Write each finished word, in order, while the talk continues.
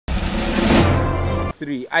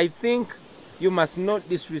three. I think you must not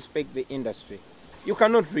disrespect the industry. You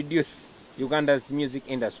cannot reduce Uganda's music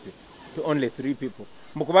industry to only 3 people.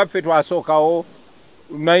 Mukuba fetu asokawo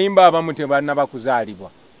naimba abamu bana bakuzalibwa.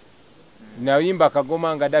 Naimba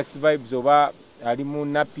kagoma nga Dax Vibes oba alimu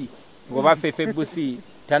napi ngoba Fefe Busi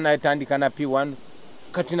tana tandika na P1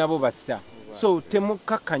 kati nabo basta. So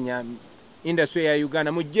temukakanya industry ya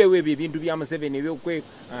Uganda mujewe ebintu bya Museveni ebyokwe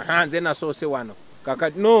nze nasose wano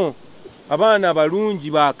kakati no abana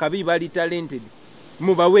balungi bakabi bali talented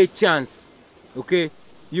mubawe chance. Okay,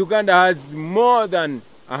 Uganda has more than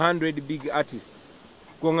 100 big artists.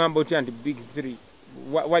 Kongambo chanti big 3.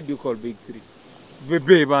 What do you call big 3?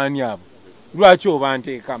 Bebe bani abo lwaki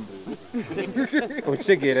obante kambo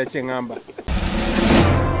ochegera chengamba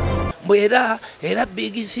Era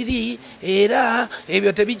big 3 era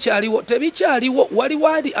ebyo tebikyaliwo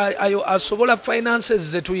wali ayo asobola finances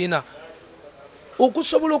zetuyina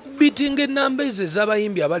okusobola okubitinga enamba ezo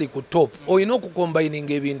ez'abayimbi abali ku top olina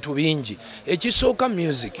okukombayininga ebintu bingi. Ekisooka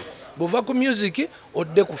music, bwova ku music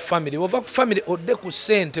odde ku family, bwova ku family odde ku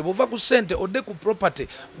sente, bwova ku sente odde ku property,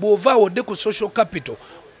 bwova odde ku social capital.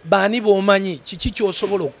 Bani bomanyi kiki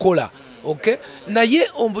kyosobola okukola. Okay,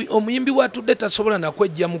 naye omuyimbi watudde tasobola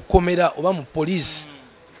nakwejja mu komera oba mu police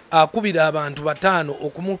akubira abantu 5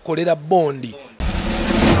 okumukolera bondi.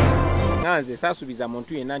 Nganze sasubiza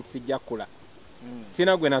muntu yenna nti sijja kula.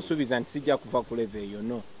 Sina gwe nasubiza nti sijja kuva ku level eyo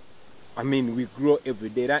no. I mean we grow every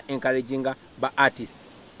day, that encouraging ba artist.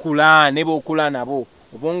 Kula nebo kula nabo.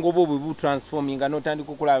 Obongo bo bu transforming notandi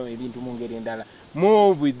kukula ebintu mungere ndala.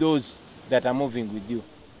 Move with those that are moving with you.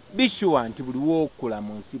 Be sure nti buli wo kula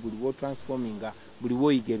monsi buli wo transforming buli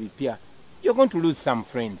wo yige bipya. You're going to lose some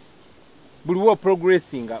friends. Buli wo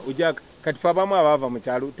progressing uja katifa bamu abava mu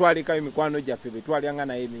kyalo twaleka emikwano gyaffe betwalyanga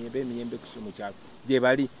naye emiyembe kusumu kyalo je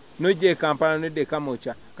bali noje Kampala node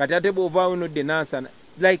Kamocha kati ate bovaawo node Nansana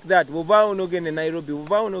like that bovaawo nogende Nairobi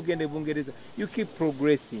bovaawo nogende Bungereza. You keep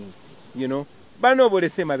progressing, you know. Bano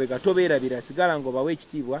bolese mabega tobeera bira sigala ngo bawe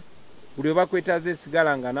ekitibwa buli bakwetaze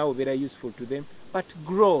sigala nga nawo very useful to them, but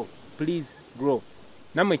grow, please grow.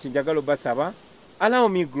 Namwe kinjagalo basaba allow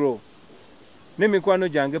me grow. Nemikwano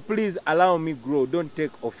jange, please allow me grow. Don't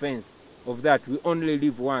take offense of that. We only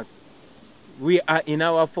live once. We are in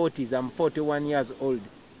our 40s. I'm 41 years old.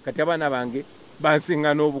 Katabana bange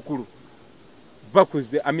bansinga n'obukulu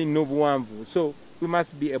bakuze, I mean n'obuwanvu. So we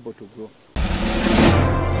must be able to grow.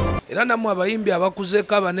 Era namwe abayimbi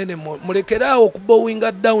abakuzeeko abanene mulekeraawo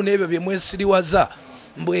okubowinga down ebyo bye mwesiriwaza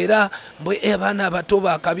mbwera abaana abato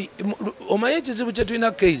bakabi. Omanyi ekizibu kye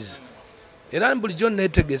tulina case era bulijjo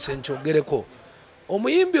neetegese nkyogereko.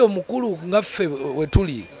 Omuyimbi omukulu ngaffe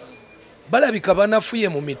wetuli balabika banafuye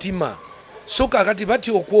mu mitima, so kakati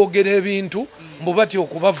batya okwogera ebintu mbu batya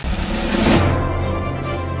okubavu.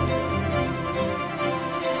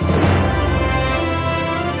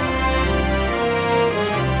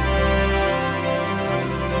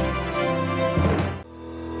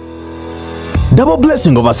 Double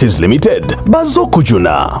Blessing Overseas Limited, Bazoko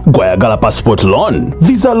Juna, Gwayagala Passport Loan,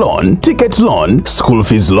 Visa Loan, Ticket Loan, School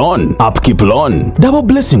Fees Loan, Upkeep Loan. Double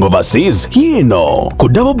Blessing Overseas, yino. Ku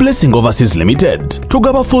Double Blessing Overseas Limited,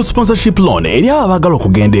 tugaba full sponsorship loan eri abagala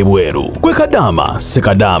okugenda ebweru. Kwekadama,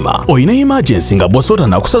 sekadama, oyina emergency nga bw'osota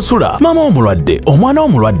na kusasula, mama omulwadde, omwana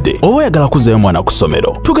omulwadde, oba oyagala kuzayo mwana ku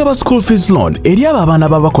ssomero. Tugaba school fees loan eri abaana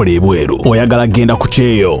babakola ebweru. Oyagala genda ku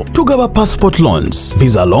kyeyo. Tugaba passport loans,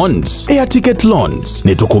 visa loans, air ticket loans.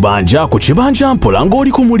 Netukubanja ku kibanja mpola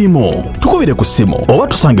ng'oli ku mulimu. Tukubire ku ssimu oba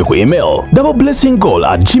tusange ku email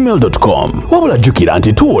doubleblessinggoal@gmail.com. Wabula jjukira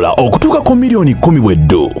nti tuwola okutuuka ku miliyoni 10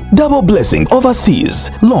 bweddu. Double Blessing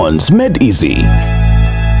Overseas, loans made easy.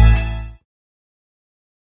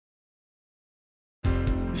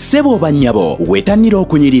 Sebo banyabo wetanira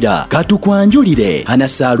okunyirira katukwanjulire Hana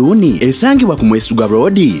Saluni esangibwa ku Mwesuga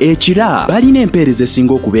Road ekira balina empeereza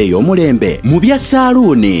esinga okubeeya omulembe mu bya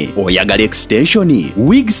saluni. Oyagala extension,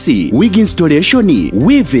 wigs, wig installation,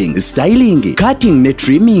 weaving, styling, cutting ne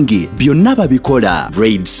trimming, byonna babikola.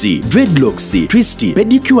 Braids, dreadlocks, twist,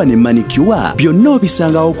 pedicure ne manicure, byonna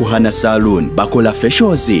obisangawo ku Hana Saluni. Bakola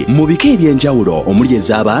facials mu bika ebyenjawulo omuli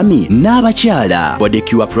ez'abaami n'abakyala.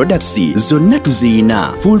 Bodicure products zonna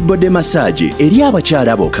tuziyina. Full body massage eri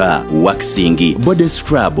abakyala boka, waxing, body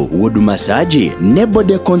scrub, wood massage ne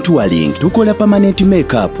body contouring. Tukola permanent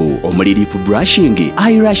makeup omuli lip brushing,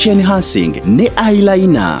 eyelash enhancing ne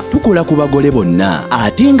eyeliner. Tukola ku bagole bonna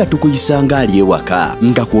ate nga tukuyisanga ali ewaka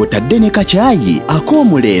nga kwotadde ne kacaayi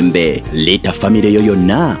ak'omulembe. Leeta famire yo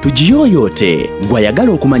yonna tugiyoyoote.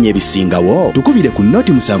 Gwayagala okumanya ebisingawo tukubire ku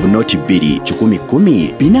noti 702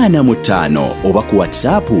 110 45 oba ku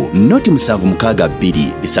WhatsApp noti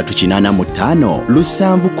 762 385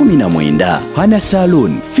 719. Hana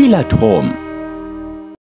Saloon, feel at home.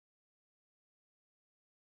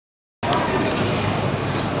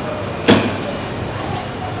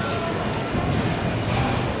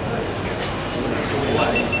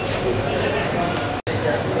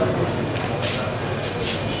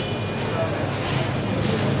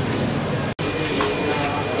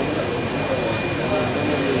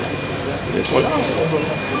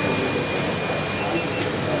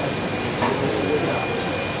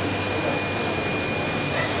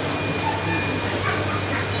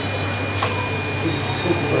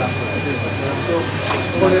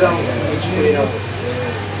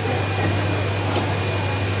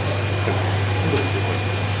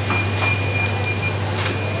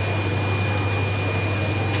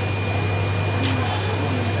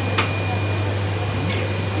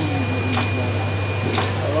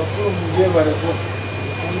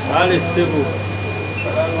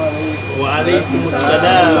 وعليكم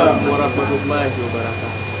السلام ورحمة الله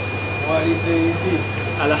وبركاته.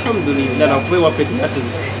 الحمد لله رب وفتحته.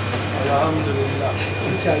 الحمد لله.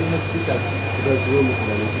 إن شاء الله نسيتك.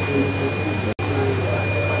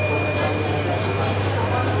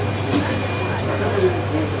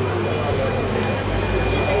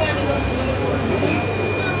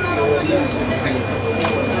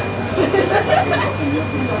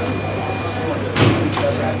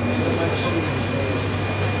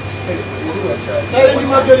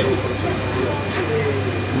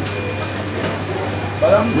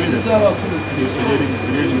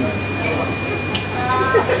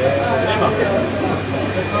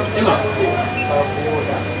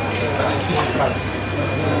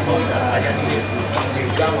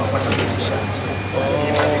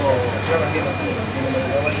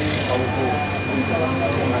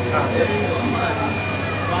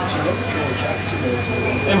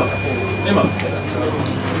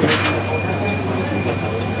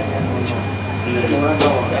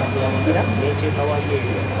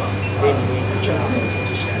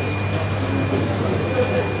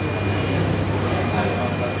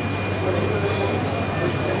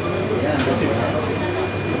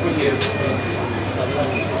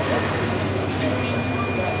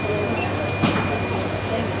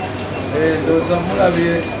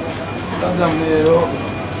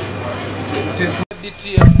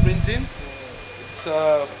 DTF printing. It's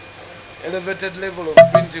elevated level of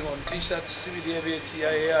printing on t-shirts,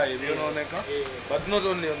 but not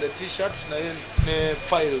only on the t-shirts, the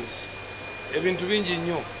files. Ebintu bingi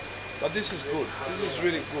nnyo, but this is good. This is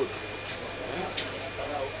really good.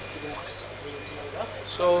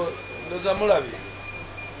 So, ndoza mulabi,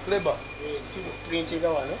 Clever. Printing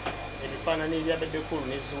wano, ebifaananyi ebya Bebe kulu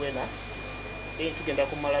ne Zuwena. Then tugenda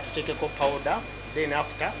kumala tutekeko powder, then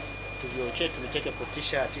after tubyoche tubiteekeko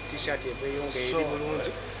t-shirt ebeyunga eri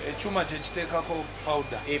bulungi. Ekyuma kyekiteekako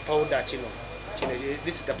powder. Powder kino.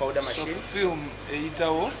 This is the powder machine. So film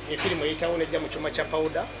eyitawo. Film eyitawo nejja mu kyuma kya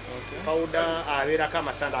powder. Powder abeerako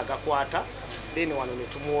amasanda agakwata. Then wano ne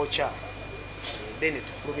tumwokya. Then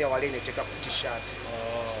tufulumya wale ne teeka ku t-shirt.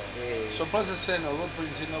 So process eno oba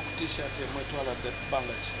printing ku t-shirt emwe twala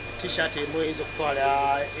bbanga ki? T-shirt emwe ezo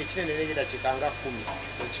kutwala ekinene n'ekidakiika nga 10.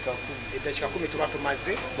 Edakiika 10 tuba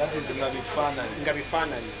tumaze. That is nga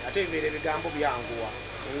bifaananyi. Ate ebibeera ebigambo byanguwa.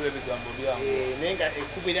 Naye nga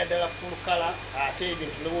ekkubo erya ddala full color, ate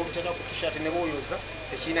ebintu ne bw'obiteeka ku t-shirt ne bw'oyoza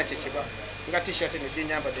tekirina kye kiba. Nga t-shirt eno gye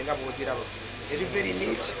nyambadde nga bw'ogiraba. Eri very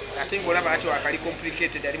neat. Ate ng'olaba ati wakali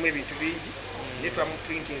complicated alimu ebintu bingi. Naye twamu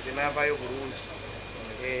printing ze n'avaayo bulungi.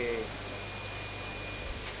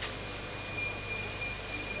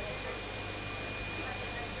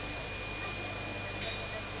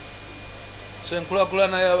 So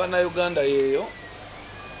enkulaakulana y'Abannayuganda yeeyo,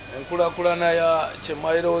 enkulaakulana ya kye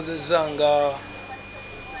mwayirowoozezza nga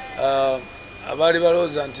abaali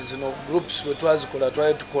balowooza nti zino groups bwe twazikola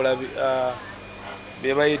twali tukola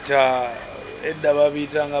bye bayita edda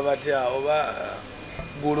babiyitanga batya oba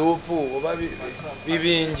gurupu oba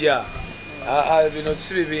bibinja. Bino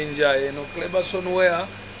si bibinja, eno Cleberson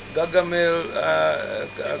Gargamel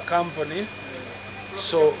company.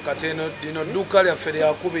 So kati eno dduuka lyaffe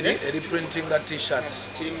lyakubiri eri printinga t-shirts.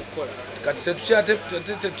 Kati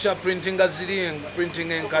tetukya printinga ziri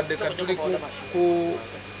printing enkadde, kati tuli ku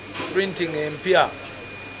printing empya.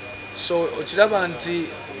 So okiraba nti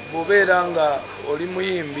bw'obeera nga oli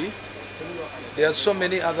muyimbi, there are so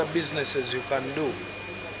many other businesses you can do.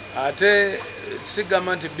 Ate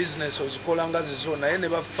sigamba nti business ozikola nga zizo naye ne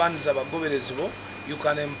bafunds abagoberezi bo, you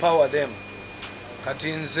can empower them.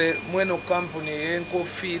 Kati nze mweno company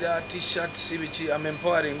y'enkofiira, t-shirts, biki, I'm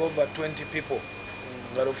empowering over 20 people.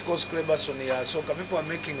 But of course Cleberson, so people are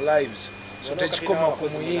making lives so tekikoma ku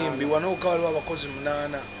muyimbi wanooka waliwo abakozi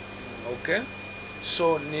 8 okay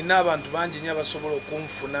so nina abantu bangi nnyo abasobola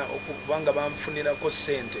okunfuna okubanga banfunirako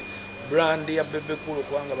ssente brand ya Bebe Cool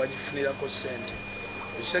kubanga bagifunirako ssente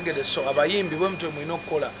ekitegede so abayimbi bwe mutwe mulina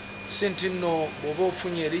okukola sinti nno bw'oba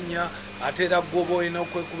ofunye erinnya ate era gwoba olina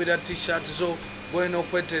okwekubira t-shirt zo gwolina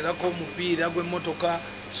okwetererako omupiira gw'emmotoka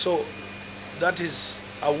so that is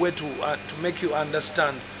a way to make you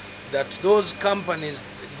understand that those companies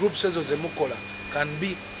groups ezo zemukola can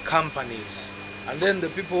be companies and then the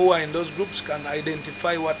people who are in those groups can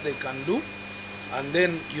identify what they can do and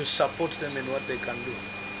then you support them in what they can do.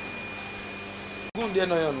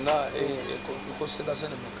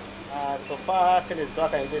 So far since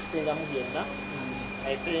twaka investing mu byonna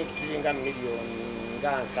I think tulinga million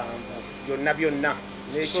ngansanvu byonna byonna.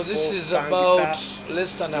 So this is about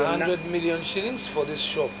less than 100 million shillings for this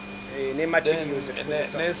shop. Ne materials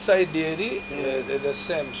ne side eri the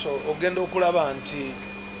same. So ogenda okulaba nti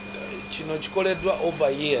kino kikoleddwa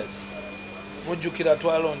over years. Mujjukira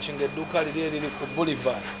twa launching edduuka liri ku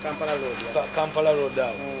Boulevard Kampala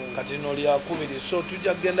Road kati no lyakubiri so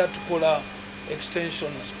tujja genda tukola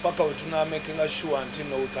extensions paka we tuna making sure until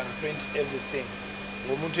we can print everything.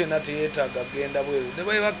 Omuntu ena teyeetaaga genda bweru ne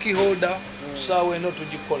bwe key holder saawa eno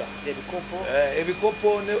tugikola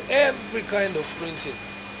ebikopo every kind of printing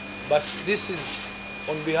but this is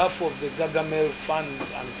on behalf of the Gagamel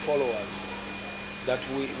fans and followers that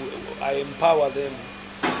I empower them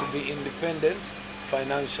to be independent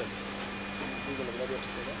financially.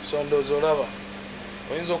 So ndowooza olaba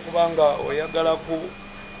oyinza okubanga oyagala ku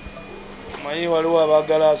manyi waliwo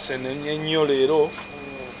abaagala Arsenal ennyo leero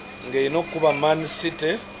ng'erina okuba Man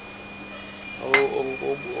City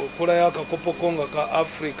okulayo akakopo ko nga ka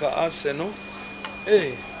Africa Arsenal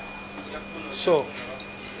so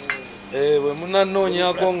bwe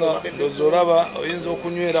munanoonyako nga ndowooza olaba oyinza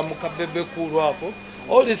okunywera mu Bebe Cool ako.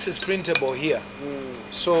 All this is printable here.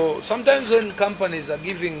 So sometimes when companies are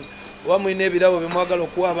giving wamwine ebirabo bemwagala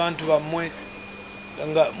okuwa abantu bammwe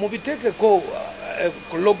nga mubiteekeko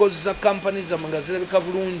logos za companies zammwe nga zirabika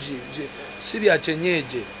bulungi si bya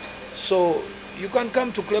kyenyeje. So you can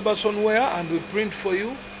come to Cleberson Wear and we print for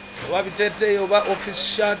you oba bitete oba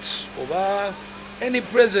office shirts oba any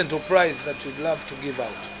present or prize that you'd love to give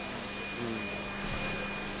out.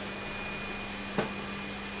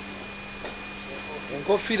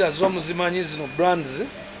 Enkofiira z'omuzimanyi zino brands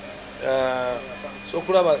so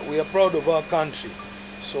kulaba we are proud of our country.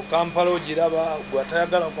 So Kampala ogiraba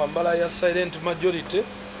gwatayagala kwambala ya silent majority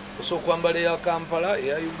so kwambala ya Kampala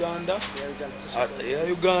ya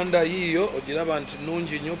Uganda yiyo ogiraba nti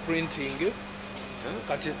nungi nnyo printing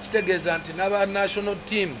kati kitegeeza nti n'aba national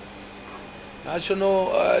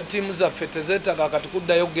team zaffe tezeetaaga kati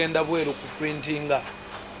kuddayo kugenda bweru ku printinga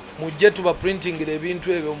mujje tuba printingira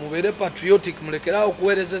ebintu ebyo mubeere patriotic mulekerawo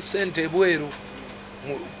okuweereza ssente ebweru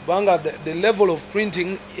kubanga the level of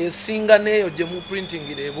printing esinga neeyo gye mu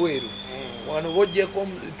printingira ebweru wano bojjeko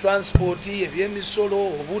transport ebyemisolo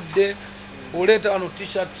obudde oleeta wano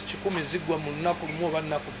t-shirts 10 ziggwa mu nnaku lumu oba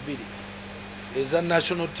nnaku 2 eza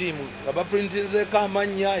national team nga baprintinzeeko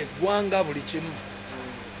amannya eggwanga buli kimu.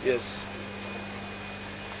 Yes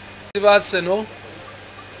Arsenal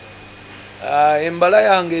embala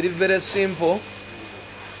yange eri very simple.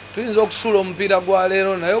 Tuyinza okusuula omupiira gwa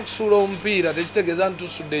leero naye okusuula omupiira tekitegeeza nti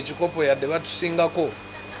tusudde ekikopo yadde batusingako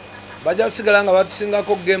bajja kusigala nga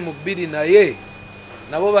batusingako game 2 naye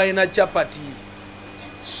nabo balina chapati.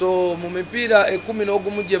 So mu mipiira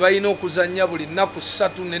 11 gye balina okuzannya buli nnaku 3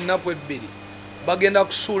 n'ennaku 2 bagenda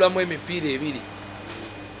kusuulamu emipiira 2.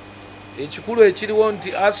 Ekikulu ekiriwo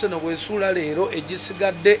nti Arsenal bwesuula leero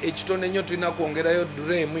egisigadde ekitone nnyo tulina kwongerayo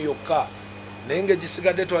dream yokka naye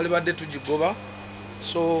ng'egisigadde twalibadde tugigoba.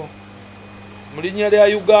 So mu linnya lya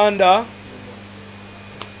Uganda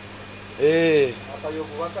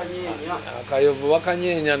akayovu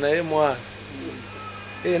wakanyeenya naye mwana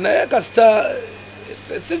naye kasita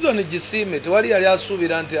season gisiime tewali yali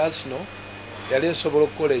asuubira nti Arsenal yali esobola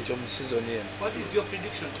okukola ekyo mu season eno. What is your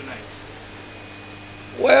prediction tonight?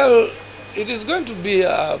 Well, it is going to be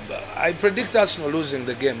I predict Arsenal losing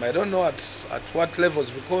the game. I don't know at what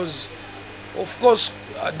levels because of course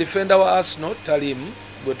defender wa Arsenal Talim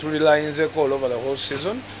bwe tulilayinzeko all over the whole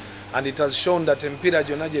season and it has shown that empiira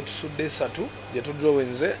gyonna gye tusudde 3 gye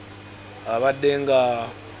tudrowenze abadde nga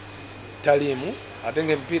Talimu ate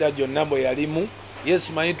ng'empiira gyonna bwe yalimu yes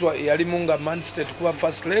mayitwa yalimu nga Man City kuba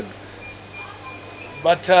first leg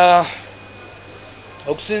but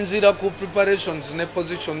okusinziira ku preparations ne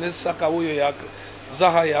position ne Saka wuyo ya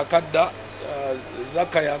Zaha yakadda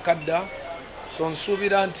Zaka yakadda so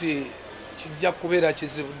nsuubira nti kijja kubeera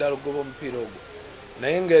kizibu ddala ogoba omupiira ogwo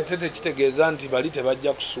naye ng'ete kitegeeza nti bali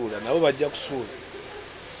tebajja kusuula nabo bajja kusuula.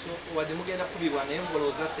 So wadde mugenda kubibwa naye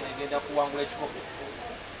mbolooza senegenda kuwangula ekikopo.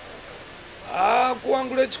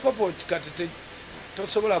 Kuwangula ekikopo kati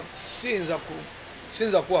tosobola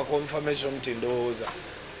sinza kuwa confirmation nti ndowooza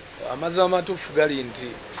amazima amatuufu gali nti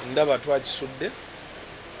ndaba twakisudde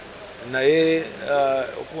naye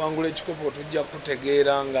okuwangula ekikopo tujja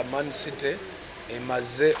kutegeera nga Man City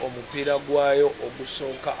emaze omupiira gwayo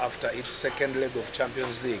ogusooka after its second leg of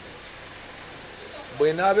Champions League.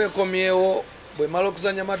 Bwenaaba ekomyewo bwemala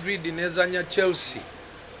okuzanya Madrid nezanya Chelsea,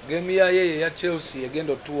 game yaye ya Chelsea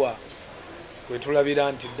egenda otuwa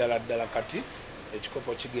kwetulabira nti ddala kati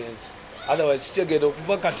ekikopo kigenze. Otherwise kitegenda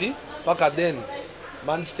okuva kati paka then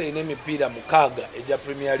Man City n'emipiira 6 eja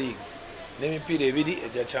Premier League n'emipiira 2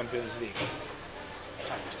 eja Champions League.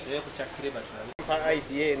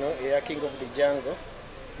 idea eno eya King of the Jungle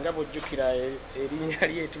nga bw'ojjukira erinnya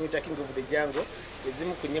lye tumuyita King of the Jungle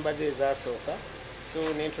ezimu ku nnyimba ze ezasooka. So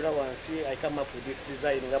nentula wansi I come up with this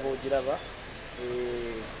design nga bw'ogiraba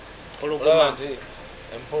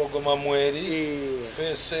empologoma mweri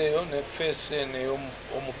face eyo ne face eno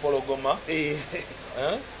omupologoma.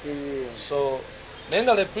 So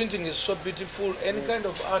nenga the printing is so beautiful. Any kind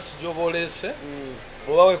of art jobolese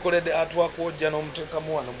oba wekoledde artwork ojja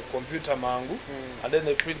n'omuteekamu wano mu computer mangu and then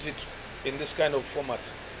they print it in this kind of format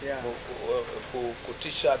ku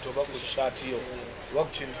t-shirt oba ku shirt yo oba ku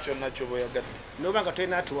kintu kyonna kyoba oyagadde. Noba nga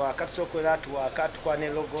tulina artwork tusookola artwork tukwane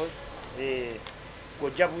logos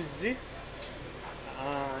gojja buzzi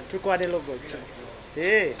tukwane logos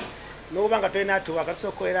noba nga tulina artwork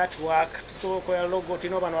tusookola artwork tusookola logo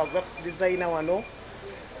tulina bano wa graphics designer wano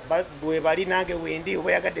bwe bali nange wendi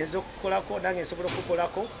oba yagadde nze okukolako nange nsobola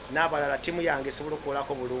okukolako n'abalala timu yange esobola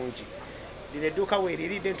okukolako bulungi. Lino edduuka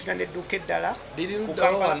weeriridde ntuna n'edduuka eddala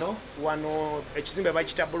wano ekizimbe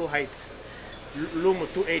bakiyita Blue Heights room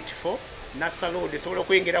 284 Nasalawo esobola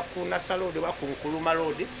okuyingira ku Nasalawo oba ku Nkuluma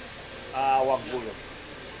Road waggulu.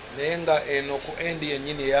 Naye nga eno ku endi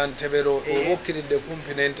yennyini ya Ntebero oba okkiridde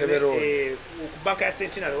kumpi n'Entebbe Road ku banka ya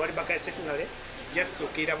Centenary wali banka ya Centenary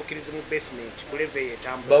jasukira bukirizi mu basement ku level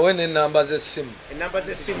etambula. Bawe n'ennamba z'essimu. Ennamba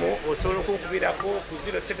z'essimu osobola okukubirako ku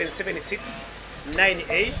 0776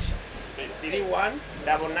 98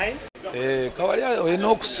 3199.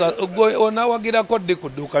 Kawali onawagirako ddi ku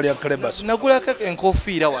dduuka lya Klebason. Nagulako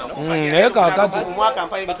enkofiira wano. Naye kaakati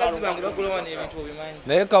bakazi bange bagula wano ebintu obimanyi.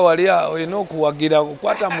 Naye kawali olina okuwagira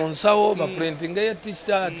okukwata mu nsawo baprinting eya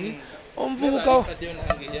t-shirt omuvubuka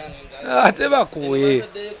ate bakuwe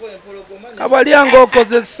kawali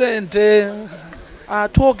ng'okoze ssente.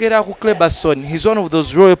 Twogera ku Klebason, he's one of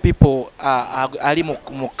those royal people ali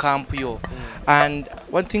mu camp yo. And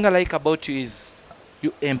one thing I like about you is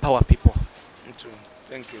you empower people.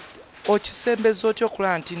 Thank you. Okisembeza otyo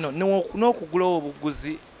okulaba nti n'okugulawo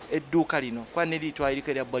obuguzi edduuka lino kwa neritwa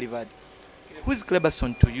eriko erya Boulevard. Who is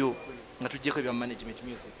Klebason to you nga tujjeko ebya management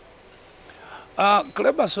music?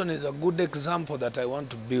 Klebason is a good example that I want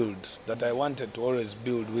to build, that I wanted to always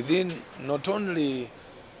build within not only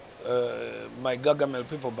my Gagamel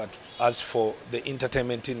people, but as for the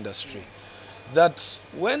entertainment industry. That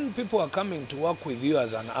when people are coming to work with you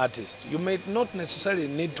as an artist, you may not necessarily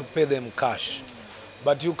need to pay them cash,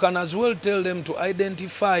 but you can as well tell them to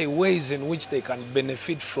identify ways in which they can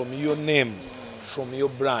benefit from your name, from your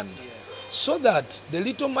brand, so that the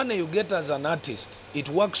little money you get as an artist, it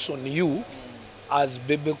works on you as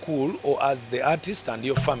Bebe Cool or as the artist and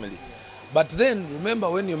your family. But then remember,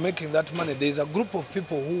 when you're making that money, there's a group of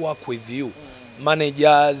people who work with you,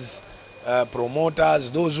 managers, promoters,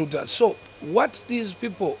 those who... So what these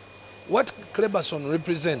people, what Klebason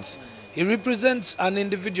represents, he represents an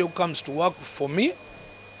individual who comes to work for me,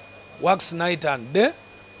 works night and day,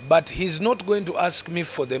 but he's not going to ask me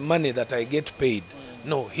for the money that I get paid.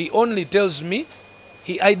 No, he only tells me,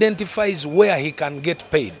 he identifies where he can get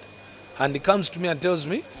paid. And he comes to me and tells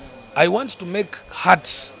me, I want to make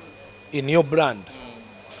hats in your brand.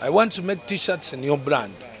 I want to make t-shirts in your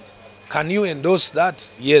brand. Can you endorse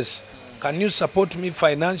that? Yes. Can you support me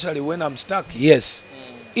financially when I'm stuck? Yes.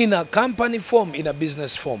 In a company form, in a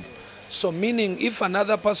business form. So meaning if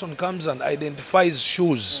another person comes and identifies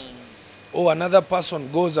shoes, or another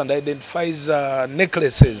person goes and identifies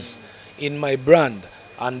necklaces in my brand,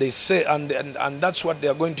 and they say, and that's what they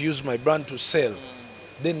are going to use my brand to sell,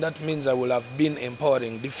 then that means I will have been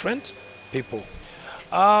empowering different people.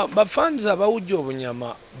 Bafanzi abawujja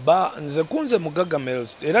obunyama nze kunze mu Gagamel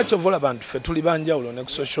era kyovola bantu ffe tuli banjawulo ne ku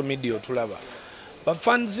social media otulaba.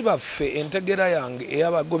 Bafanzi baffe entegera yange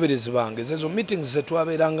ey'abagoberezi bange zezo meetings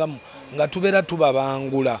zetwabeerangamu nga tubeera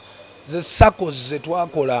tubabangula, ze circles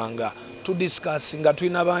zetwakolanga tudiscussinga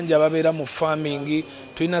tulina bangi ababeera mu farming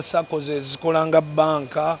tulina saccos ezikola nga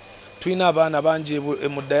banka tulina abaana bangi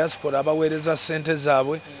mu diaspora abaweereza ssente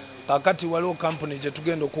zaabwe kakati waliwo kampuni gye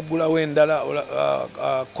tugenda okugulawo endala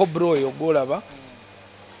Cobra oyo gwolaba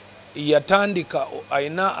yatandika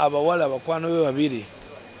ayina abawala bakwano be babiri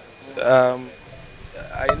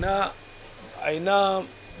ayina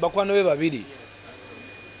bakwano be babiri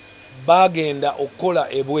bagenda okukola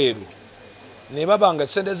ebweru ne babanga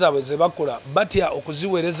ssente zaabwe ze bakola batya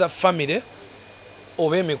okuziweereza famire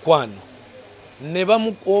oba emikwano ne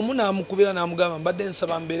omu n'amukubira n'amugamba mbadde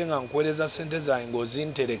nsaba mbeere nga nkuweereza ssente zange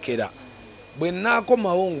ng'ozinterekera bwe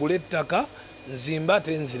nnaakomawo ngula ettaka nzimba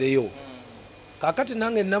ate nzireyo kakati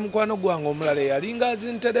nange namukwano gwange omulala yalinga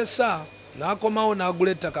azinteresa n'akomawo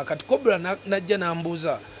n'agula ettaka kati Cobra najja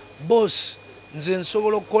n'ambuuza boss nze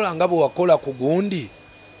nsobola okukola nga bwe wakola ku gundi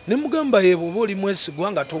ne mugamba ye bw'oba oli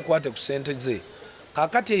mwesigwa nga tokwate ku ssente ze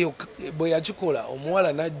kakati eyo bwe yakikola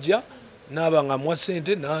omuwala najja n'aba nga mwa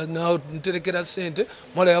ssente n'anterekera ssente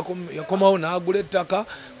muwala yakomawo n'agula ettaka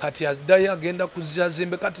kati addayo agenda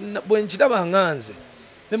kuzazimbe kati bwe nkiraba nga nze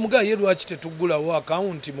ne mugamba ye lwaki tetuggulawo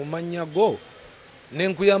akawunti mu mannya go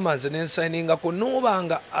nenkuyamba nze nensayiningako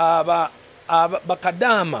n'obanga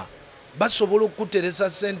bakadaama basobola okuteresa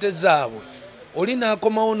ssente zaabwe oli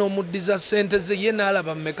n'akomawo n'omuddiza ssente ze ye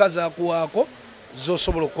n'alaba mmeka zakuwaako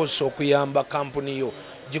zosobola okukozesa okuyamba kampuni yo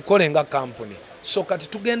gikole nga kampuni so kati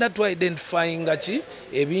tugenda tu-identifyinga ki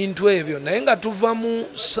ebintu ebyo naye nga tuva mu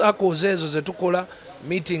saccos ezo zetukola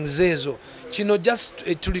meetings ezo kino just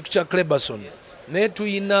tuli kya Cleberson naye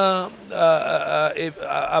tuyina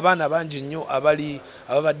abaana bangi nnyo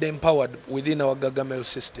ababadde empowered within our government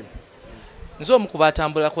system. Nzo omu ku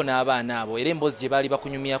batambulako n'abaana abo era emboozi gye baali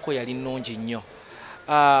bakunyumyako yali nnungi nnyo.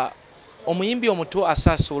 Omuyimbi omuto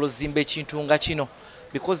asobola ozimba ekintu nga kino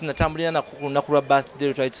because natambulira nako ku lunaku lwa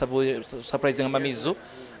birthday tried surprising Mamizo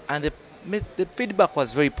and the feedback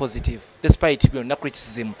was very positive despite no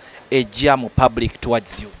criticism ejja mu public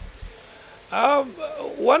towards you.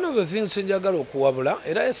 One of the things njagala okuwabula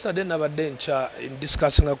era yesterday nabadde ncha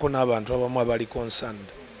discussingako n'abantu abamu abali concerned.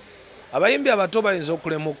 Abayimbi abato bayinza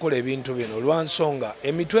okulema okukola ebintu bino olwansonga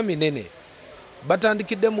emitwe minene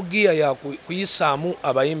batandikidde mu giya ya kuyisaamu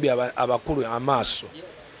abayimbi abakulu amaaso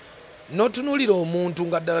n'otunuulira omuntu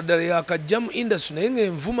nga ddala yakajja mu industry naye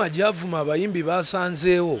ng'envuma gyavuma abayimbi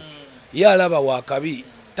basanzeewo ye alaba wakabi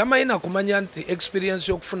tamayina kumanya nti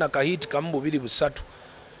experience y'okufuna kahiti kamu bubiri busatu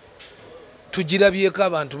tugirabyeko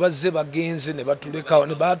abantu bazze bagenze ne batulekawo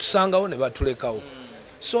ne batusangawo ne batulekawo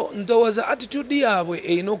so ndowooza attitude yaabwe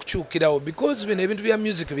erina okukyukirawo because bino ebintu bya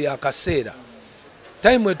music byakaseera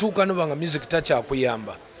time etuuka noba nga music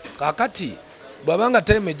takyakuyamba kakati bw'abanga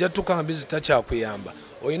time ejjatuuka nga music takyakuyamba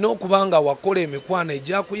olina okuba nga wakola emikwano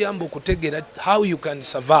egyakuyamba okutegeera how you can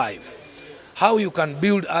survive how you can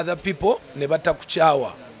build other people ne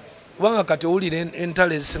batakukyawa kubanga kati owulira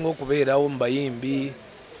entalo ezisinga okubeerawo mu bayimbi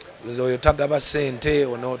oyo tagaba ssente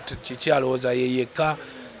ono kikyalowooza yeyekka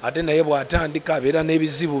ate naye bw'atandika abeera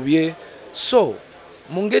n'ebizibu bye so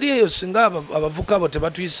mu ngeri eyo singa abavuka abo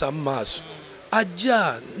tebatuyisa mu maaso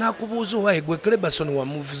ajja n'akubuuza owaye gwe Cleberson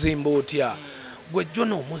wamuzimba otya gwe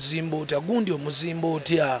John omuzimba otya gundi omuzimba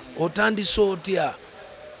otya otandise otya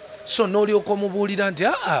so n'olyoka omubuulira nti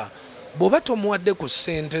bw'oba tomuwadde ku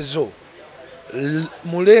ssente zo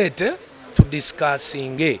muleete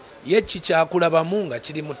tudisikasinge ye kikyakulabamu nga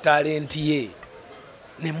kiri mu talenti ye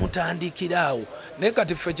ne mutandikiraawo naye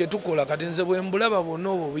kati ffe kye tukola kati nze bwe mbulaba bonna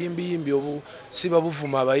obwo obuyimbiyimbi obu siba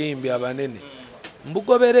buvuma abayimbi abanene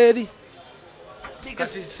mbugobera eri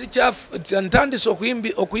ntandise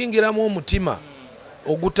okuyingiramu omutima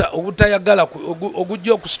ogutayagala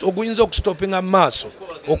oguyinza okusitopinga mu maaso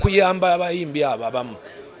okuyamba abayimbi abo abamu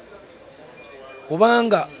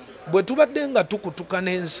kubanga bwe tubadde nga tukutuka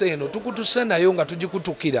n'ensi eno tukutuse nayo nga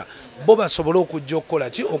tugikutukira bo basobole okujja okukola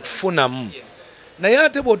ki okufunamu naye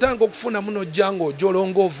ate bw'otandika okufunamu n'ojja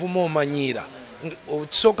ng'ojolonga ovuma omanyiira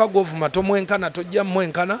okisooka gw'ovuma tomwenkana tojja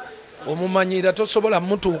mwenkana omumanyiira tosobola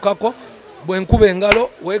mutuukako bwe nkuba engalo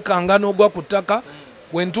weekanga n'ogwa ku ttaka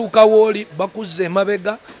bwe ntuuka wooli bakuzza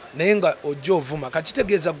emabega naye nga ojja ovuma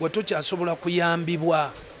kakitegeeza gwe tokyasobola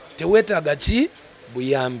kuyambibwa teweetaaga ki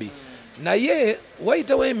buyambi naye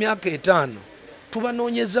wayitawo emyaka 5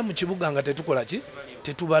 tubanoonyeza mu kibuga nga tetukola ki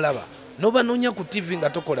tetubalaba nobanoonya ku TV nga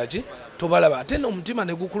tokola ki tobalaba ate n'omutima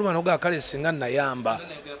ne gukuluma n'ogakale singa nayamba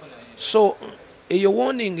so eyo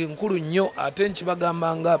warning nkulu nnyo ate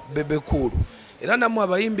nkibagamba nga Bebe Cool era namwe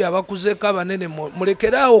abayimbi abakuzeeko abanene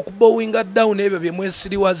mulekeraawo okubowinga down ebyo bye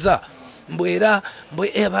mwesiriwaza mbwera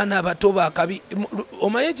abaana abato bakabi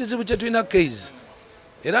omanyi ekizibu kye tulina case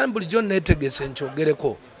era bulijjo neetegese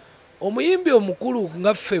nkyogereko omuyimbi omukulu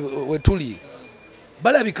ngaffe wetuli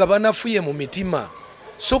balabika banafuye mu mitima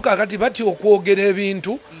so kakati batya okwogera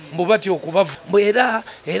ebintu mbu batya okubavu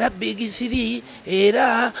era big 3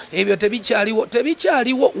 era ebyo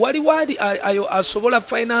tebikyaliwo waliwo ayo asobola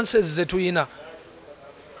finances zetuyina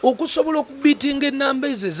okusobola okubitinga enamba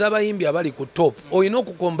ezo ez'abayimbi abali ku top olina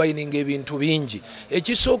okukombayininga ebintu bingi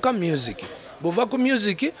ekisooka music bwova ku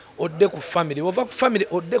music odde ku family bwova ku family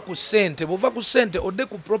odde ku sente bwova ku sente odde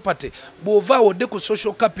ku property bwova odde ku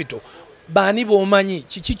social capital baani b'omanyi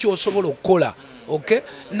kiki ky'osobola okukola okay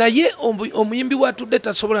naye omuyimbi watudde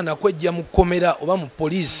tasobola nakwejja mu kkomera oba mu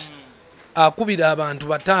poliisi akubira abantu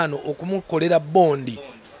 5 okumukolera bondi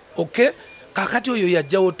okay kakati oyo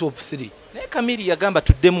yajjawo top 3 naye Kamiri yagamba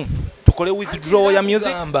tuddemu tukole withdraw ya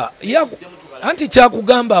music anti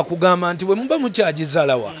kyakugamba akugamba nti bwe muba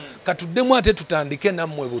mukyagizalawa katuddemu ate tutandike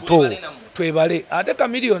nammwe buto twebale ate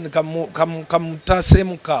Kamiliyoni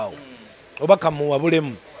kamutaseemu kaawo oba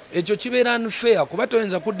kamuwabulemu ekyo kibeera unfair kuba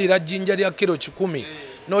toyinza kuddira jjinja lya kiro 10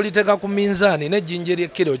 n'oliteeka ku minzaani n'ejjinja lya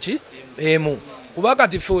kiro emu kuba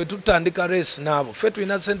kati ffe we tutandika race naabo ffe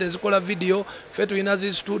tulina sente ezikola video ffe tulina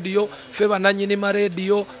zi studio ffe bananyini ma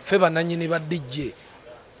radio ffe bananyini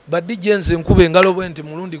ba DJ nze nkuba engalo bwe nti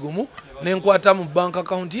mulundi gumu nenkwata mu bank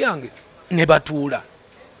account yange ne batuula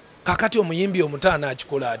kakati omuyimbi omutaana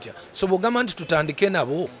akikola atya so bwogamba nti tutandike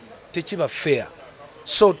nabo tekiba fair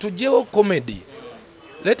so tujjewo comedy.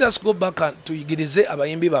 Let us go back and tuyigirize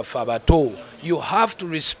abayimbi baffe abato. You have to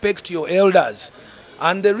respect your elders.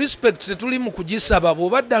 And the respect tetuli mu kugisaba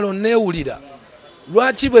bw'obaddala onneewulira.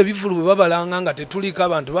 Lwaki bwe bivulu bwe babalanga nga tetuliko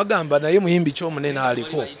abantu bagamba naye muyimbi ky'omunene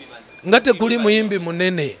aliko. Nga tekuli muyimbi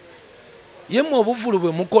munene. Yemmwe obuvulu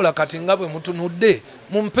bwe mukola kati nga bwe mutunudde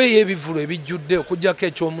mumpeeyo ebivulu ebijjudde okuggyako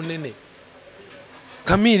eky'omunene.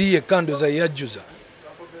 Kamiri ye kandoza yajjuza.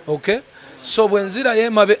 Okay? So bwe nzira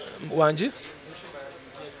yemabe wangi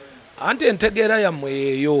anti entegeera yammwe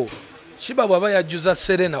yeeyo kiba bw'aba yajjuza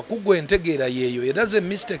Serena kugwa entegeera yeeyo era ze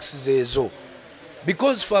mistakes zeezo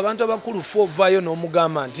because fe abantu abakulu fe ovaayo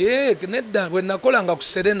n'omugamba nti nedda bwe nakolanga ku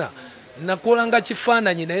Serena nakolanga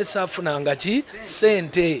kifaananyi naye saafunanga ki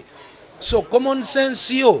sente so common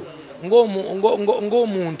sense yo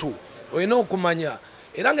ng'omuntu olina okumanya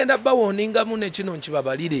era ngenda bawoningamu nekino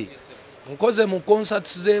nkibabalire nkoze mu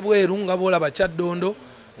concerts z'ebweru nga boolaba Kyaddondo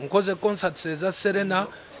nkoze concerts eza Serena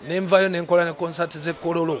nenvayo nenkola ne concerts ze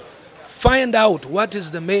Kololo. Find out what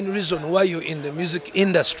is the main reason why you're in the music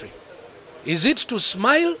industry. Is it to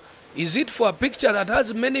smile? Is it for a picture that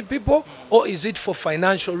has many people? Or is it for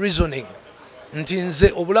financial reasoning? Nti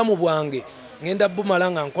nze obulamu bwange ngenda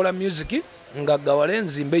bumala nga nkola music ngaggawale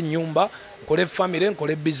nzimbe ennyumba nkole family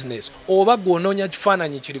nkole business oba gw'onoonya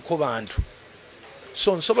kifaananyi kiriko bantu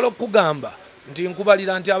so nsobola okugamba nti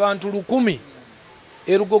nkubalira nti abantu 1,000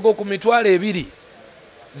 erugogo ku mitwalo 2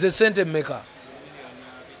 ze sente mmeka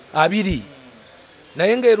 2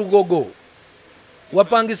 naye ng'erugogo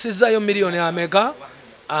wapangisizzayo miliyoni ameka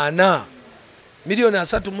 4 miliyoni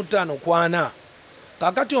 3.5 ku 4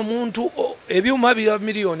 kakati omuntu ebyuma bya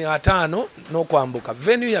miliyoni 5 n'okwambuka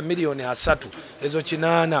venue ya miliyoni 3 ezo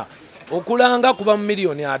 8 okulanga kuba mu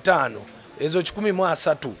miliyoni 5 ezo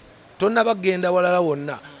 1,300 tonna bagenda walala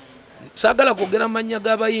wonna saagala kwogera mannya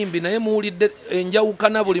g'abayimbi naye muwulidde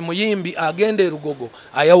enjawukana buli muyimbi agenda erugogo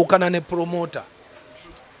ayawukana ne promota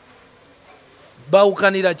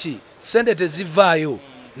bawukanira ki sente tezivaayo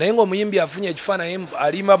naye ng'omuyimbi afunye ekifaananyi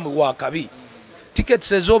alimba mu wakabi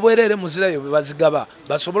tickets ez'obwerere muzirayo bwe bazigaba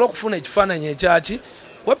basobole okufuna ekifaananyi ekyaki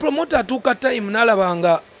we promota atuuka time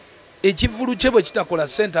n'alabanga ekivulu kye bwe kitakola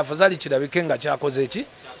sente afazali kirabike nga kyakoze eki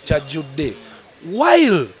kyajjudde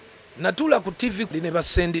while natula ku TV ne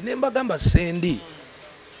basendi ne mbagamba sendi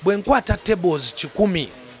bwe nkwata tables 10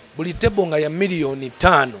 buli table nga ya miliyoni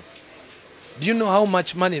 5 do you know how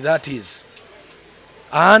much money that is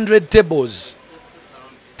 100 tables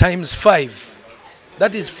times 5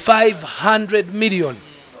 that is 500 million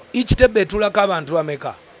each table etulako abantu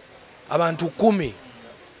bameka abantu 10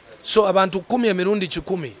 so abantu 10 emirundi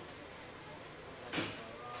 10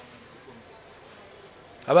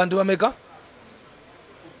 abantu bameka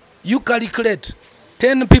you calculate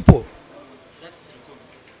 10 people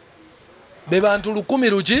be bantu 10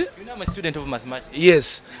 ruki You know I'm a student of mathematics.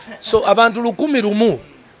 yes so abantu 10 rumu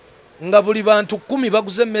nga buli bantu 10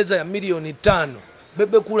 baguze meza ya miliyoni 5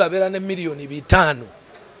 bebe kula bera ne miliyoni 5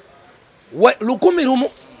 10 rumu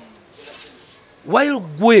while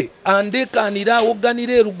gwe andekanira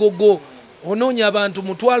oganira erugogo onoonya abantu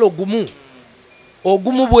mutwalo gumu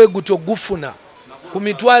ogumu bwe gutyo gufuna ku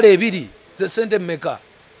mitwalo 2 ze sente mmeka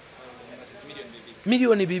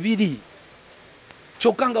miliyoni 2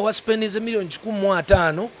 kyokka nga waspendize miliyoni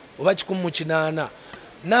 15 oba 108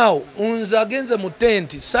 now unze agenze mu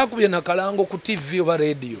tenti saakubye nakalango ku TV oba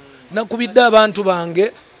radio nakubidde abantu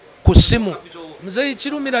bange ku simu mzee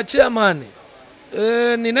Kirumira chairman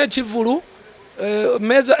nina ekivulu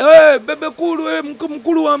meza bebe kulu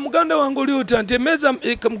mkulu wa muganda wangu uliuta nti meza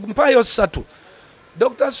mpayo 3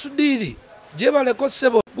 Dr. Sudiri jebaleko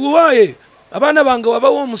sebo buwaye abana bange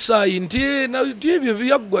wabawo omusayi nti ebyo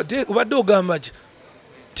byagwa obadde ogamba ki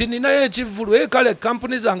ti ninayo ekivulu kale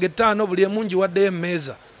kampuni zange 5 buli emungi wadde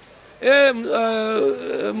emmeeza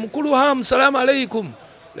mukulu ham salamu alaikum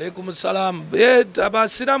alaikum salam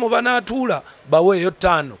abasiramu banatuula baweeyo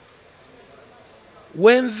 5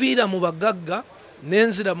 wenvira mu bagagga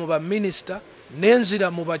nenzira mu baminister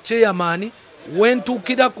nenzira mu bachairman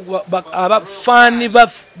wentukira abafaani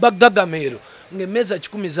bagagameero ng'emmeeza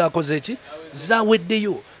 10 zaakoze eki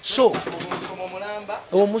zaweddeyo so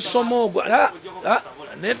omusomo ogwo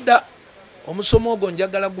nedda omusomo ogwo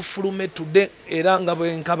njagala gufulume tudde era nga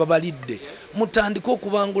bwenkaba balidde mutandika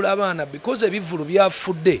okubangula abaana because ebivulu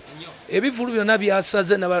byafudde ebivulu byonna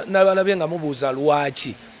byasaze nabalabye nga mubuuza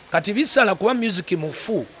lwaki kati bisala kuba music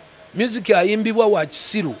mufu music ayimbibwa wa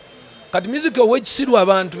kisiru kati music ow'ekisiru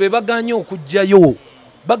abantu be baganye okujjayo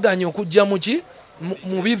baganye okujja muki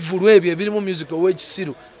mu bivulu ebyo ebirimu music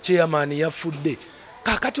ow'ekisiru chairman yafudde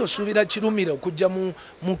kakati osuubira Kirumira okujja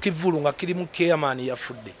mu kivulu nga kirimu chairman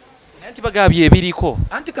yafudde anti bagabye ebiriko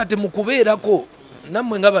anti kati mukubeerako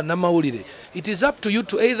nammwe nga bannamawulire it is up to you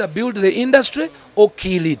to either build the industry or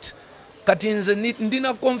kill it kati nze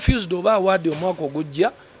ndina confused oba award omwaka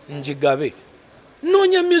ogujja njigabe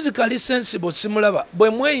noonya musically sensible simulaba bwe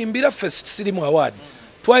mweyimbira first sirimu award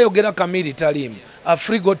twayogera Kamiri talimu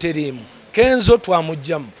Afrigo terimu Kenzo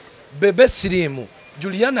twamujjamu Bebe sirimu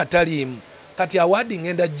Juliana talimu kati award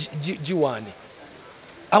ngenda jiwani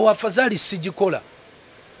awafazali sijikola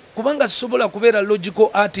kubanga sisobola kubeera logical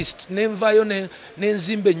artist nenvayo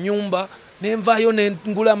nenzimbe nyumba nenvayo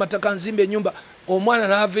nengula amataka nzimbe nyumba omwana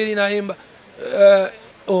naveeri nayemba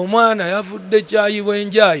omwana yavudde kyayi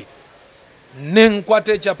bwenjayi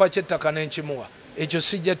nenkwata ekyapa ky'ettaka nenkimuwa ekyo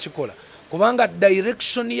sijja kikola kubanga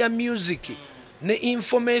direction ya music ne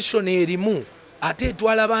information erimu ate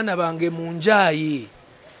etwala abaana bange mu njayi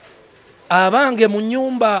abange mu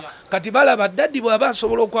nyumba kati balaba daddi bw'aba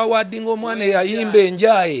asobola okwawadinga omwana eyayimba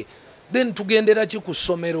enjaye then tugendera ki ku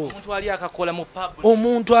ssomero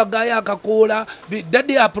omuntu agayo akakoola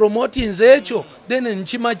daddi apromotinze ekyo then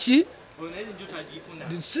nkima ki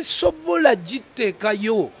sisobola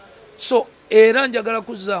giteekayo so era njagala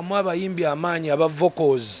kuzzaamu abayimbi amaanyi aba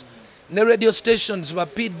vocals ne radio stations ba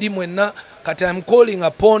PD mwenna kati I'm calling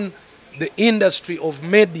upon the industry of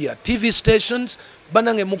media TV stations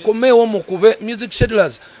banange mukomewo mukube music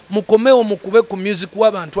schedulers mukomewo mukube ku music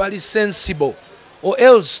w'abantu ali sensible or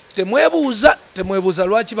else temwebuuza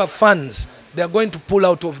lwaki ba fans they are going to pull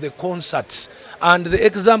out of the concerts and the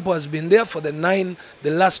example has been there for the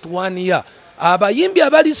last 1 year abayimbi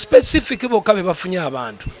abali specific bokka be bafunye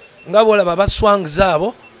abantu nga bwolaba baswang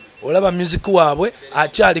zaabo olaba music waabwe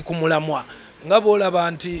akyali ku mulamwa nga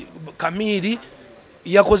bwolaba nti Kamiri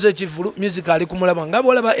yakoze ekivulu music ali ku mulamwa nga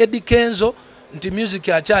bwolaba Eddie Kenzo nti music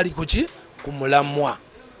akyali kuki ku mulamwa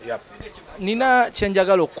nina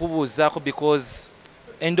kyenjagala okubuuzaako because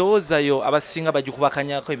endowooza yo abasinga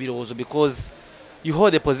bagikubakanyako ebirowoozo because you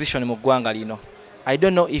hold a position mu ggwanga lino I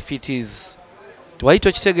don't know if it is twali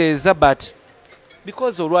tokitegeeza but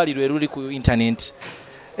because olwali lwe luli ku internet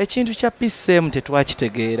ekintu kya PCM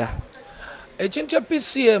tetwakitegeera ekintu kya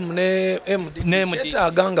PCM ne MD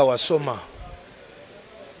kyetaaga wasoma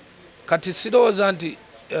kati sirowooza nti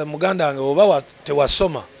muganda wange oba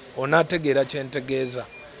tewasoma onaategeera kyentegeeza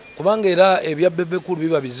kubanga era ebya Bebe kulu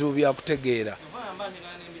biba bizibu byakutegeera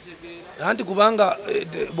anti kubanga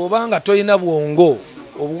bw'obanga toyina bwongo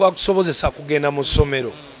obukusobozesa kugenda mu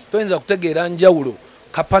ssomero toyinza kutegeera njawulo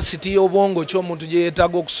capacity y'obwongo ky'omuntu gye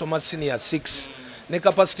yeetaaga okusoma senior 6 ne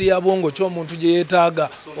capacity ya bwongo ky'omuntu gye yeetaaga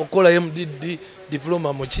okukola MDD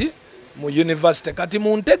diploma mu university kati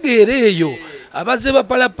mu ntegeera eyo abazze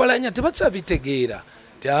bapalapalanya tebasabitegeera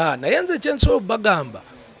naye nze kyensobola bagamba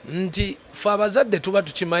nti fe abazadde tuba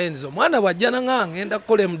tukimayinza omwana bwajjana nga ngenda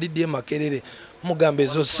kukola MDD Makerere mugamba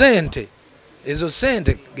ezo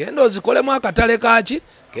sente genda ozikolemu akatale kaki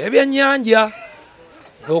k'ebyennyanja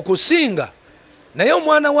okusinga naye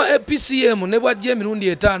omwana wa PCM ne bwajja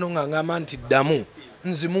emirundi 5 nga ngamba nti ddamu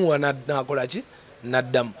nzimuwa nakola ki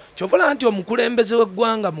naddamu kyovola nti omukulembeze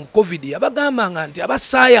w'eggwanga mu COVID yabagambanga nti aba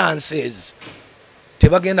sciences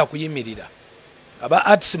tebagenda kuyimirira aba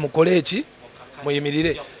arts mukole eki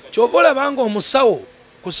muyimirire kyovola banga omusawo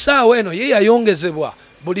ku ssaawa eno ye yayongezebwa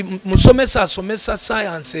buli musomesa asomesa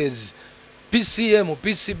sciences PCM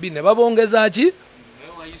PCB ne babongeza ki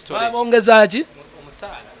babongeza ki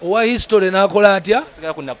owa history nakola atya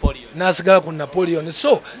nasigala ku Napoleon.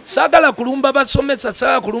 So sagala kulumba basomesa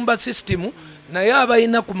sagala kulumba system naye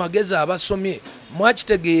abalina ku magezi abasomye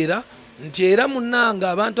mwakitegeera nti era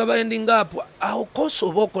munnanga abantu abayendinga apo awo kosi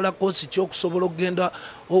oba okola kosi kyokusobola okugenda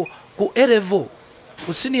ku A-level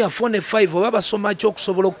ku senior 4 ne 5 oba basoma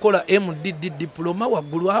kyokusobola okukola MDD diploma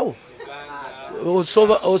waggulu awo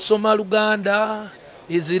osoma Luganda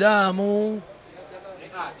Isiramu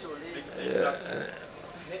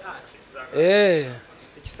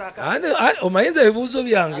omayinza ebibuuzo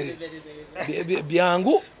byange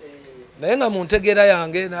byangu naye nga muntegeera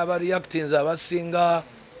yange n'abareactins abasinga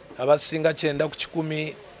 9 ku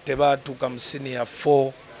 10 tebatuuka mu senior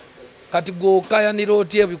 4 kati gokayanira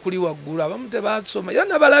otya ebikuli waggulu abamu tebasoma era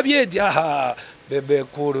nabalabye eti Bebe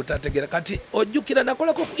Cool tategeera kati ojjukira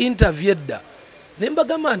nakolako ku interview edda ne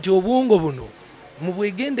mbagamba nti obwongo buno mu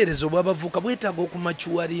bwegendereza obw'abavuka bwetaaga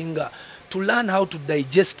okumachuwaringa to learn how to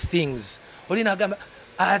digest things. Olina agamba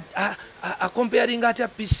comparing atya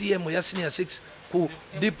PCM ya senior 6 ku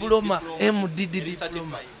diploma MDD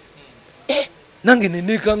diploma nange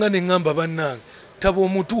nenekanga nengamba bannange taba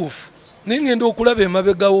omutuufu nengenda okulaba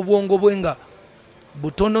emabega obwongo bwenga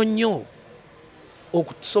butono nnyo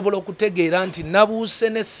okusobola okutegeera nti nabuuse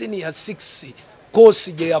ne senior 6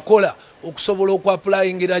 course gye yakola okusobola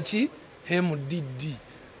okwapplyingira ki MDD.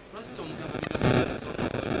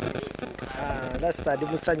 Ndi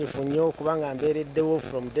musanyufu nnyo kubanga mbeereddewo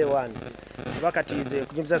from day one. Bakatize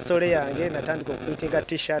kunyumiza sole yange natandika okuprintinga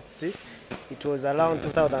t-shirts. It was around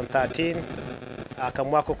 2013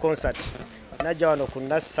 akamwako concert. Najja wano ku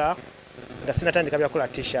Nasa nga sinatandika byakola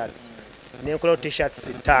t-shirts. Nenkola t-shirts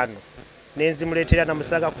 5. Nenzimuleetera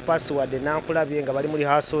namusanga ku password nankulabye nga bali muri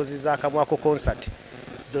houses za akamwako concert.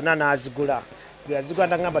 Zonna nazigula. Byazigula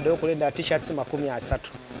ndangamba dde okulenda t-shirts 30.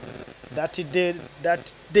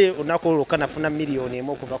 That day onako kanafuna million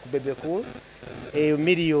emu kuva ku Bebe Cool.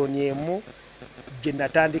 Million emu gye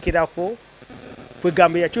natandikirako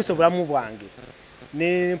kwegamba yakyusa obulamu bwange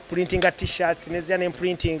ne printinga t-shirts nezya ne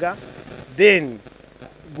printinga then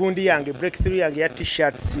gundi yange breakthrough yange ya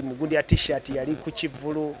t-shirts mugundi ya t-shirt yali ku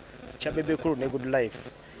kivulu kya Bebe Cool ne Good Life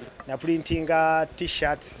na printinga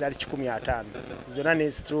t-shirts zali 15 zona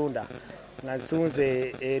ne strunda nga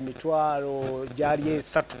zitunze emitwalo gyali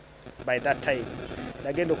 3 by that time.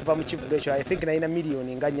 Nagenda okuva mu kivulu ekyo I think naina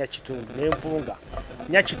million nga nya kitundu nempunga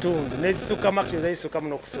nya kitundu nezisuka maxes ayisuka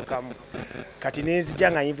muno kusukamu kati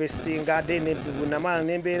nezija nga investinga then namala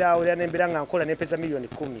nembeera olya nembeera nga nkola nepeza million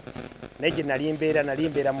 10 naye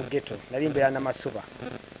nalimbeera mu ghetto nalimbeera na masuba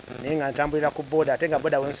naye nga ntambulira ku boda ate nga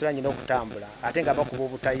boda wensula nyina okutambula ate nga bakuba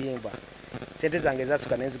obutayimba sente zange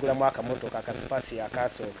zasuka nenzigula mu akamotoka akaspasi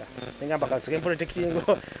akasooka nengamba kasoke protecting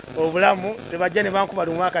obulamu tebajja ne bankuba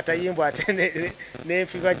lumu akatayimba ate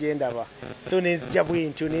nenfiba gyendaba so nenzija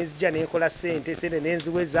bwintyo nenzija nenkola sente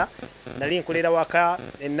nenziweza nali nkolera waka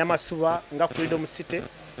enamasuba nga Freedom City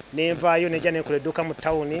nenvaayo nejja nenkola edduuka mu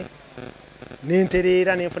town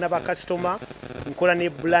nentereera nenfuna ba customer nkola ne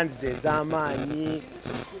brands ez'amaanyi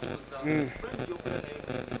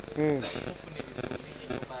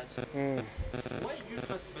Why do you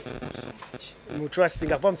trust Bebe Cool so much? Mu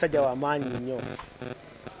trusting akwa musajja wa maanyi nnyo.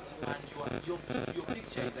 And your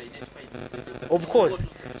picture is identified with Bebe Cool. Of course.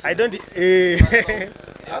 I don't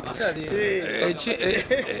actually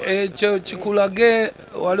ekyo kikulage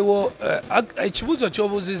waliwo ekibuuzo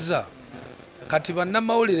ky'obuuzizza kati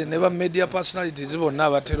bannamawulire ne ba media personalities bonna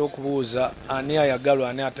abatera okubuuza ani ayagalwa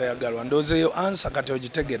ani atayagalwa ndowooza eyo answer kati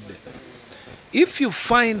ogitegedde. If you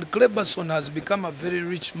find Cleberson has become a very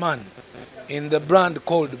rich man in the brand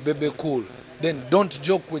called Bebe Cool, then don't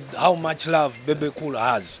joke with how much love Bebe Cool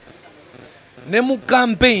has. Nemu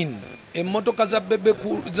campaign emmotoka za Bebe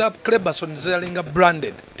Cool za Cleberson zalinga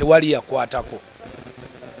branded tewali yakwatako.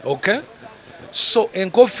 Okay? So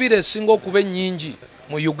enkofiira esinga okuba ennyingi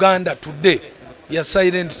mu Uganda today ya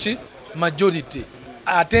silent chi majority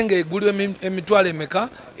ate nga egulwa emitwalo emeka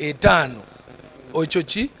 5 ekyo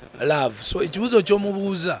ki love. So ekibuuzo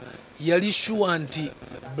ky'omubuuza yali sure nti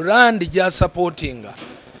brand gya supportinga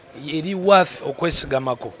eri worth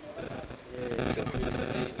okwesigamako.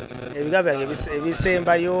 Ebigambo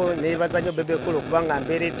ebisembayo nebaza nnyo Bebe Cool okubanga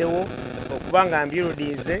mbeereddewo okubanga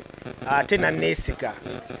mbyuludinze ate na neesiga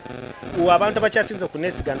abantu abakyasinza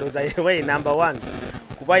okuneesiga ndowooza yewe number 1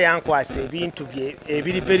 kuba yankwasa ebintu bye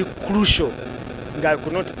ebiri very crucial nga I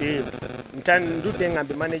could not believe. Ndudde nga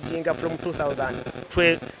mbimanaging from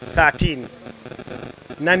 2013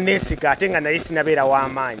 na neesiga ate nga naye sinabeera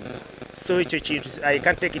w'amaanyi. So ekyo kintu I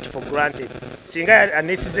can't take it for granted. Singa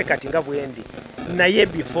aneesize kati nga bwendi naye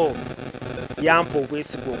before yampa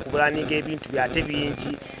obwesigo okubulaninga ebintu byate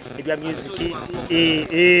bingi ebya music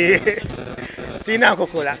sina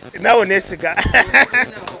nkokola nawo nesiga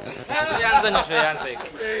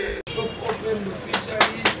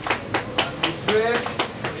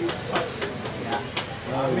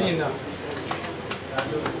Amina.